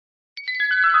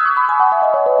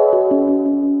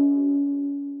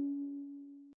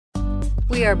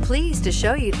We are pleased to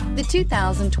show you the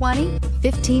 2020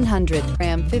 1500.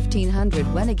 Ram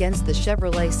 1500 went against the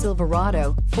Chevrolet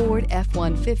Silverado, Ford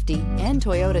F-150, and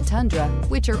Toyota Tundra,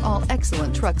 which are all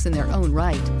excellent trucks in their own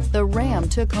right. The Ram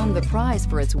took home the prize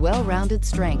for its well-rounded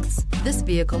strengths. This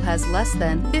vehicle has less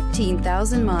than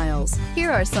 15,000 miles. Here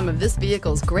are some of this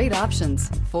vehicle's great options: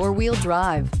 four-wheel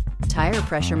drive, tire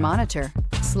pressure monitor,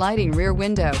 sliding rear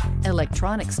window,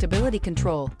 electronic stability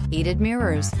control, heated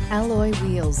mirrors, alloy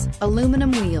wheels,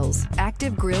 aluminum wheels,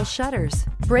 active grille shutters,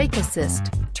 brake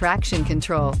assist, traction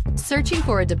control. Searching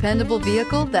for a dependable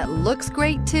vehicle that looks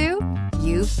great too?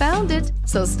 You found it,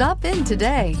 so stop in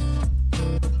today.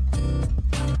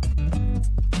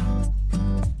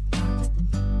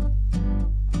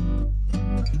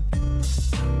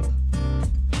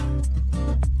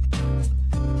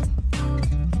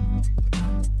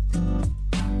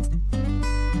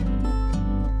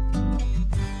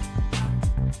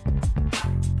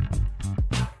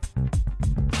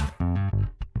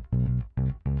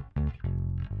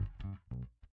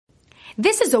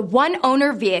 This is a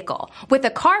one-owner vehicle with a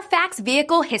Carfax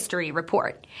Vehicle History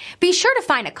Report. Be sure to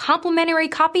find a complimentary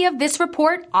copy of this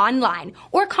report online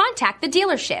or contact the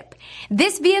dealership.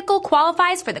 This vehicle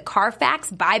qualifies for the Carfax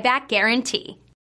Buyback Guarantee.